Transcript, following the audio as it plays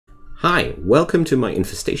Hi, welcome to my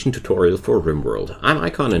infestation tutorial for Rimworld. I'm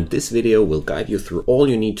Icon and this video will guide you through all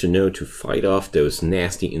you need to know to fight off those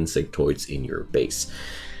nasty insectoids in your base.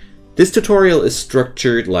 This tutorial is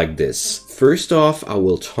structured like this. First off, I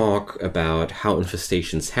will talk about how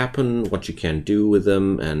infestations happen, what you can do with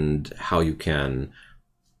them, and how you can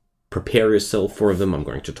prepare yourself for them. I'm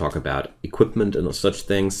going to talk about equipment and such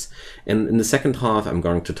things. And in the second half, I'm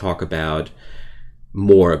going to talk about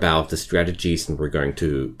more about the strategies, and we're going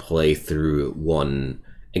to play through one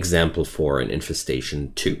example for an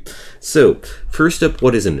infestation too. So first up,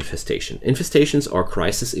 what is an infestation? Infestations are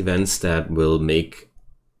crisis events that will make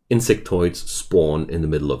insectoids spawn in the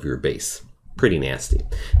middle of your base. Pretty nasty.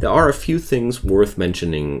 There are a few things worth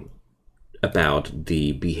mentioning about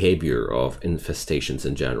the behavior of infestations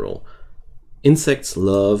in general. Insects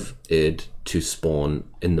love it to spawn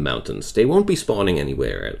in the mountains. They won't be spawning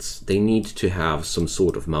anywhere else. They need to have some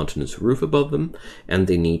sort of mountainous roof above them, and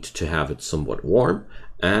they need to have it somewhat warm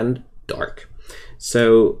and dark.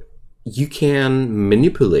 So you can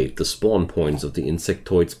manipulate the spawn points of the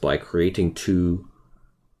insectoids by creating too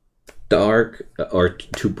dark or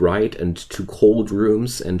too bright and too cold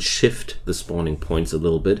rooms and shift the spawning points a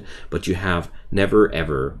little bit, but you have never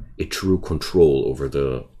ever a true control over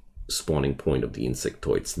the spawning point of the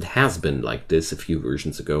insectoids. It has been like this a few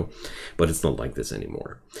versions ago, but it's not like this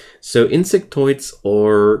anymore. So insectoids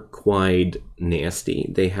are quite nasty.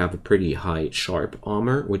 They have a pretty high sharp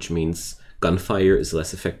armor, which means gunfire is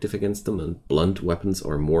less effective against them and blunt weapons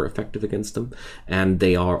are more effective against them. And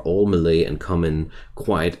they are all melee and come in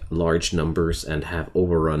quite large numbers and have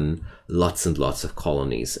overrun lots and lots of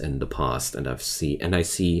colonies in the past. And I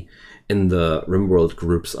see in the Rimworld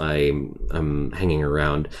groups I'm hanging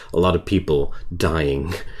around, a lot of people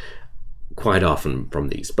dying quite often from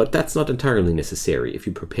these, but that's not entirely necessary if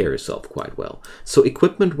you prepare yourself quite well. So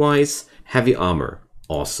equipment wise, heavy armor,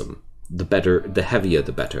 awesome. The better, the heavier,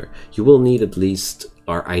 the better. You will need at least,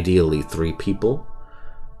 or ideally, 3 people.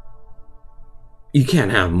 You can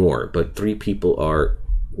have more, but 3 people are,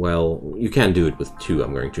 well, you can do it with 2.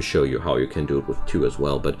 I'm going to show you how you can do it with 2 as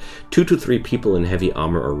well, but 2 to 3 people in heavy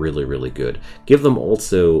armor are really, really good. Give them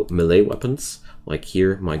also melee weapons, like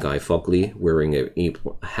here, my guy Fugly wearing a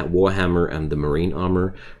warhammer and the marine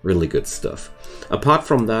armor. Really good stuff. Apart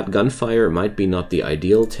from that, gunfire might be not the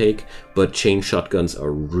ideal take, but chain shotguns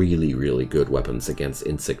are really, really good weapons against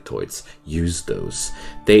insectoids. Use those.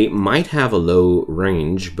 They might have a low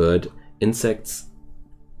range, but insects,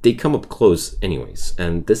 they come up close anyways,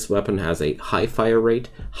 and this weapon has a high fire rate,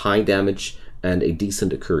 high damage, and a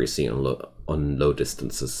decent accuracy on low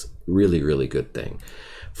distances. Really, really good thing.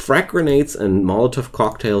 Frag grenades and Molotov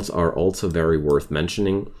cocktails are also very worth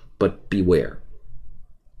mentioning, but beware.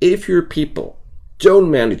 If your people don't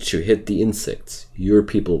manage to hit the insects, your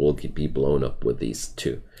people will be blown up with these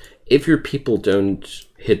too. If your people don't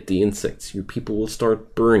hit the insects, your people will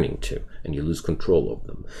start burning too, and you lose control of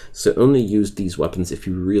them. So only use these weapons if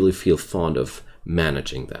you really feel fond of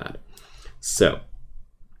managing that. So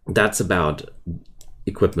that's about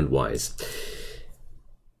equipment-wise.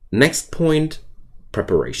 Next point,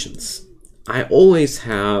 preparations. I always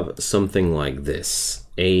have something like this.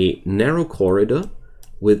 A narrow corridor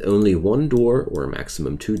with only 1 door or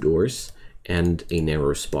maximum 2 doors, and a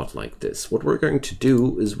narrow spot like this. What we're going to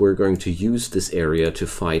do is we're going to use this area to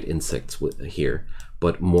fight insects with here,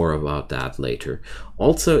 but more about that later.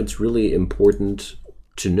 Also, it's really important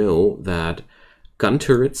to know that gun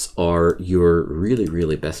turrets are your really,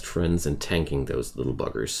 really best friends in tanking those little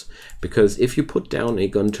buggers. Because if you put down a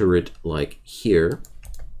gun turret like here,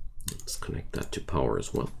 let's connect that to power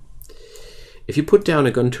as well. If you put down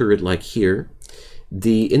a gun turret like here,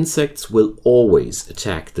 the insects will always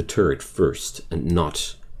attack the turret first and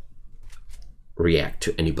not react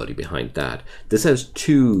to anybody behind that. This has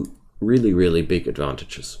 2 really, really big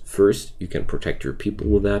advantages. First, you can protect your people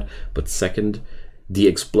with that, but second, the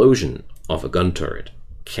explosion of a gun turret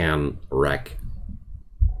can wreck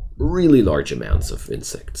really large amounts of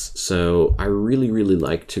insects. So I really, really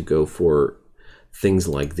like to go for things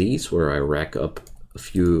like these, where I rack up a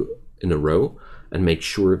few in a row and make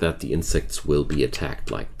sure that the insects will be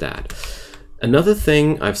attacked like that. Another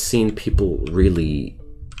thing I've seen people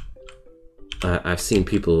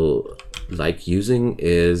like using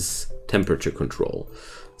is temperature control.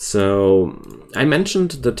 So I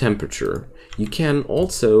mentioned the temperature. You can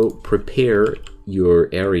also prepare your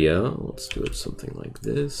area. Let's do it something like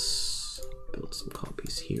this. Build some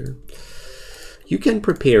copies here. You can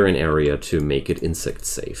prepare an area to make it insect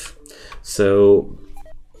safe. So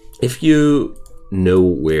if you know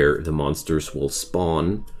where the monsters will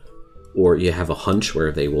spawn, or you have a hunch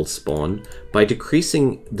where they will spawn. By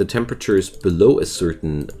decreasing the temperatures below a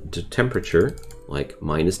certain temperature, like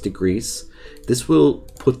 -degrees, this will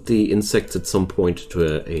put the insects at some point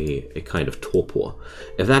to a kind of torpor.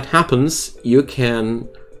 If that happens, you can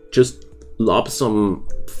just lob some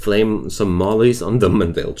mollies on them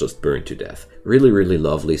and they'll just burn to death. Really, really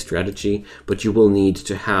lovely strategy, but you will need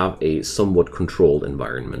to have a somewhat controlled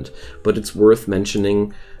environment. But it's worth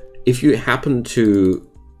mentioning, if you happen to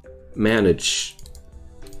manage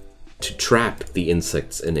to trap the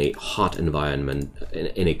insects in a hot environment,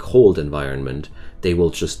 in a cold environment, they will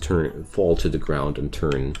just fall to the ground and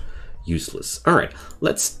turn useless. All right,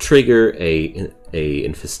 let's trigger a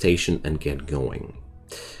infestation and get going.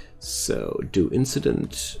 So do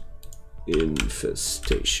incident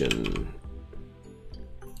infestation.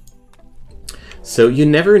 So you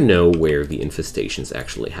never know where the infestation is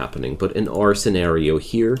actually happening, but in our scenario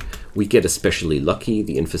here, we get especially lucky.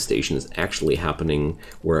 The infestation is actually happening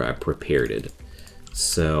where I prepared it.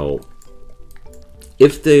 So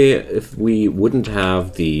if we wouldn't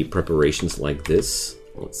have the preparations like this,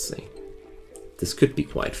 let's see, this could be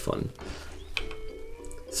quite fun.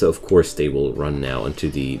 So of course they will run now into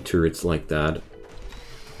the turrets like that.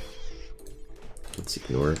 Let's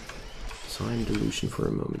ignore sign delusion for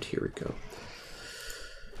a moment. Here we go.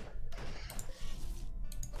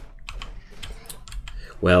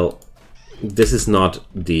 Well, this is not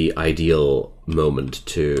the ideal moment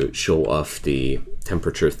to show off the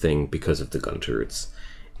temperature thing because of the gun turrets.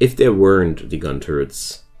 If there weren't the gun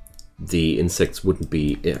turrets, the insects wouldn't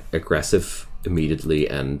be aggressive immediately,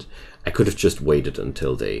 and I could have just waited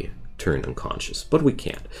until they turn unconscious, but we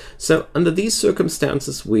can't. So under these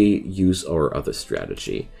circumstances, we use our other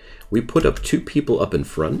strategy. We put up 2 people up in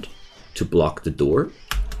front to block the door,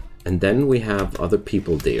 and then we have other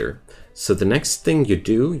people there. So the next thing you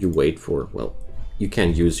do, you wait for, well, you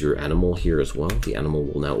can use your animal here as well. The animal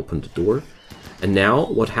will now open the door. And now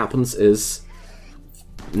what happens is,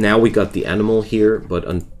 now we got the animal here, but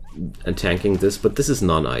and tanking this, but this is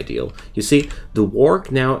non-ideal. You see, the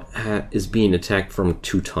warg now is being attacked from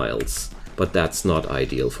 2 tiles, but that's not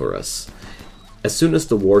ideal for us. As soon as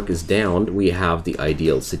the warg is downed, we have the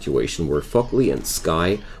ideal situation where Fockley and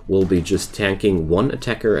Sky will be just tanking 1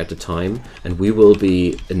 attacker at a time, and we will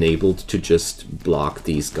be enabled to just block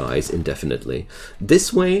these guys indefinitely.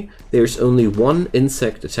 This way, there's only 1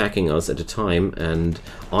 insect attacking us at a time, and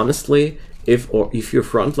honestly, if your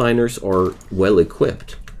frontliners are well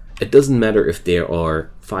equipped, it doesn't matter if there are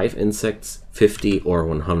 5 insects, 50 or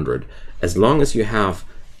 100. As long as you have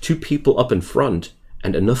 2 people up in front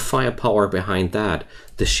and enough firepower behind that,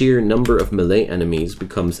 the sheer number of melee enemies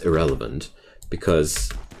becomes irrelevant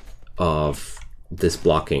because of this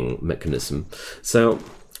blocking mechanism. So,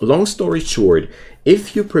 long story short,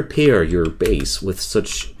 if you prepare your base with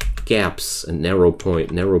such gaps and narrow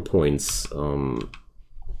points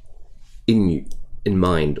in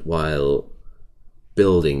mind while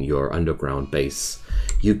building your underground base,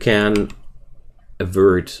 you can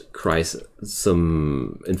avert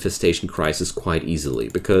some infestation crisis quite easily,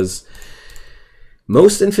 because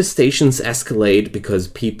most infestations escalate because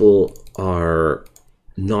people are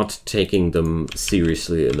not taking them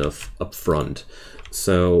seriously enough up front.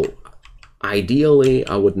 So ideally,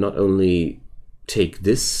 I would not only take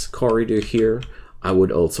this corridor here, I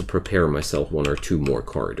would also prepare myself 1 or 2 more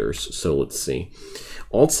corridors. So let's see.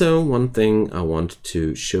 Also, one thing I want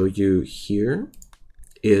to show you here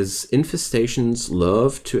is infestations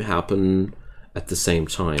love to happen at the same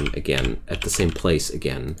time again, at the same place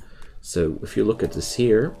again. So if you look at this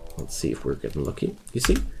here, let's see if we're getting lucky. You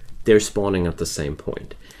see, they're spawning at the same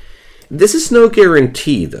point. This is no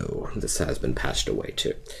guarantee though. This has been patched away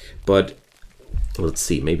too. But let's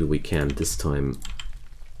see, maybe we can this time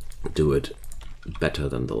do it better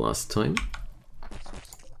than the last time.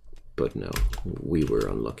 But no, we were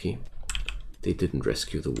unlucky. They didn't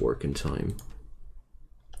rescue the warg in time.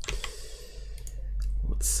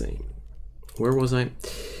 Let's see. Where was I?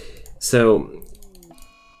 So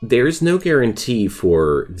there is no guarantee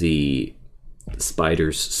for the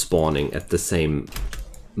spiders spawning at the same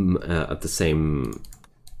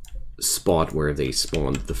spot where they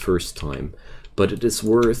spawned the first time, but it is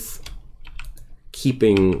worth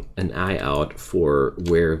keeping an eye out for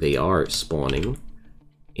where they are spawning,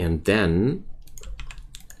 and then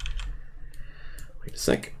wait a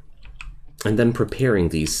sec. And then preparing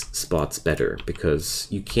these spots better, because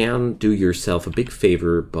you can do yourself a big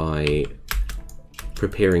favor by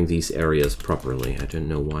preparing these areas properly. I don't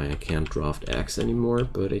know why I can't draft X anymore,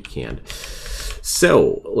 but I can.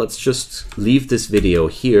 So let's just leave this video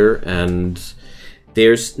here, and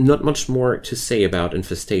There's not much more to say about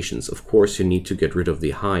infestations. Of course, you need to get rid of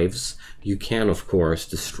the hives. You can, of course,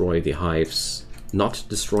 destroy the hives, not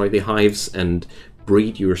destroy the hives, and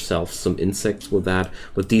breed yourself some insects with that,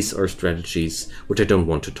 but these are strategies which I don't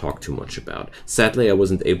want to talk too much about. Sadly, I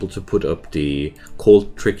wasn't able to put up the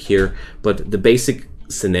cold trick here, but the basic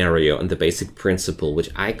scenario and the basic principle,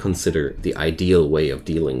 which I consider the ideal way of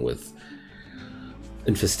dealing with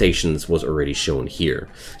infestations, was already shown here.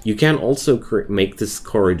 You can also make this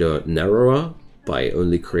corridor narrower by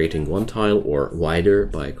only creating one tile, or wider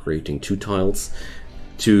by creating 2 tiles,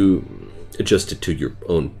 to adjust it to your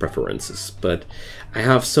own preferences. But I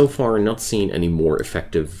have so far not seen any more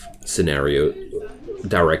effective scenario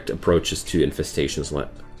direct approaches to infestations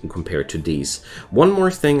compared to these. One more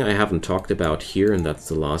thing I haven't talked about here, and that's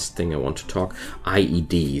the last thing I want to talk: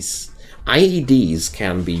 IEDs. IEDs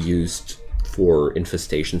can be used for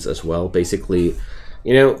infestations as well. Basically,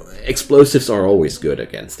 you know, explosives are always good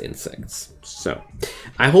against insects. So,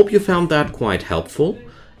 I hope you found that quite helpful.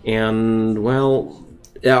 And, well,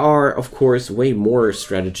 there are, of course, way more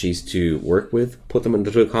strategies to work with. Put them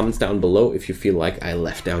into the comments down below if you feel like I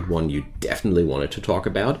left out one you definitely wanted to talk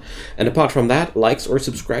about. And apart from that, likes or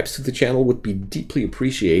subscribes to the channel would be deeply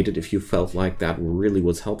appreciated if you felt like that really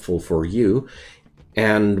was helpful for you.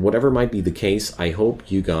 And whatever might be the case, I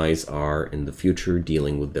hope you guys are in the future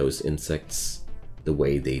dealing with those insects the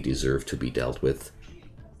way they deserve to be dealt with.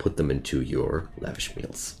 Put them into your lavish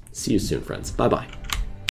meals. See you soon, friends. Bye-bye.